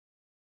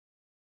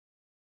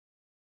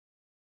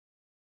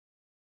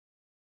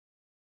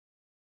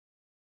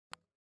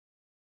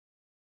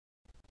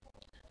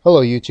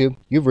Hello YouTube,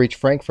 you've reached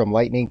Frank from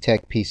Lightning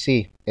Tech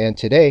PC, and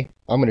today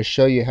I'm going to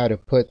show you how to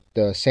put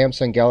the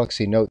Samsung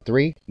Galaxy Note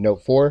 3,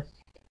 Note 4,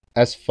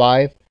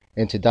 S5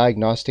 into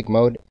diagnostic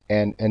mode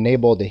and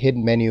enable the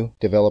hidden menu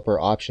developer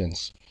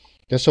options.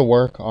 This will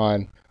work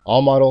on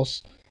all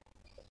models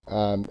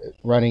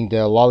running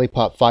the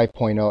Lollipop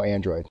 5.0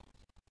 Android.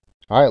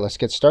 Alright, let's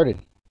get started.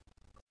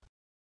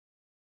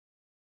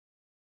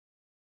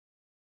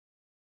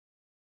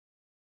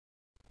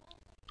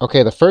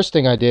 Okay, the first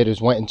thing I did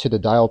is went into the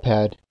dial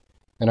pad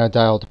and I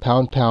dialed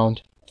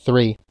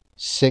 ##3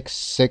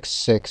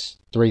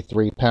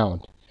 66633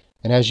 pound.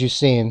 And as you've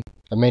seen,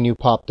 a menu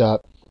popped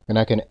up and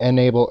I can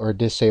enable or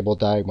disable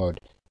diag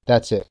mode.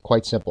 That's it,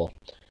 quite simple.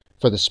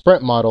 For the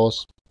Sprint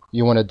models,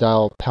 you want to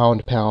dial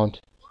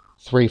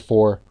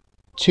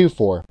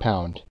 ##3424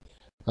 pound.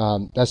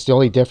 That's the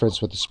only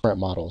difference with the Sprint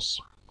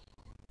models.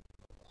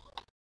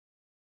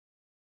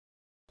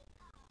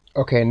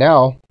 Okay,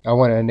 now I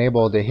want to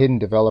enable the hidden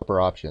developer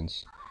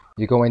options.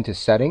 You go into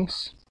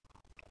settings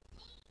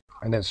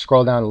and then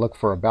scroll down and look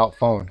for about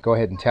phone. Go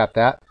ahead and tap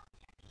that.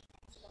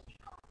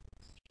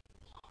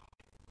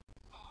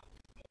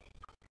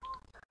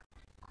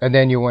 And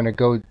then you want to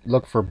go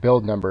look for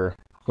build number.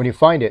 When you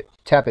find it,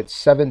 tap it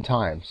 7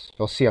 times.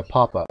 You'll see a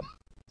pop-up.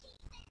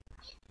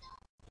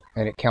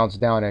 And it counts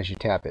down as you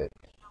tap it.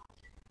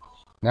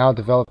 Now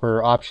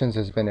developer options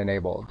has been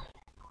enabled.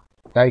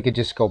 Now you could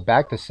just go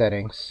back to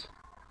settings.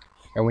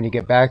 And when you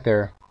get back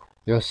there,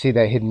 you'll see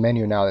that hidden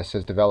menu now that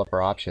says developer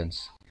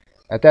options.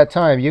 At that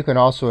time, you can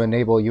also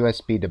enable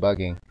USB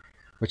debugging,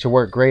 which will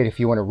work great if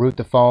you want to root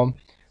the phone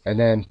and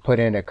then put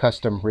in a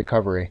custom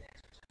recovery.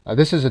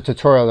 This is a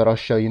tutorial that I'll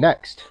show you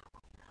next.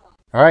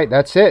 Alright,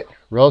 that's it.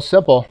 Real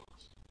simple.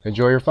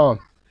 Enjoy your phone.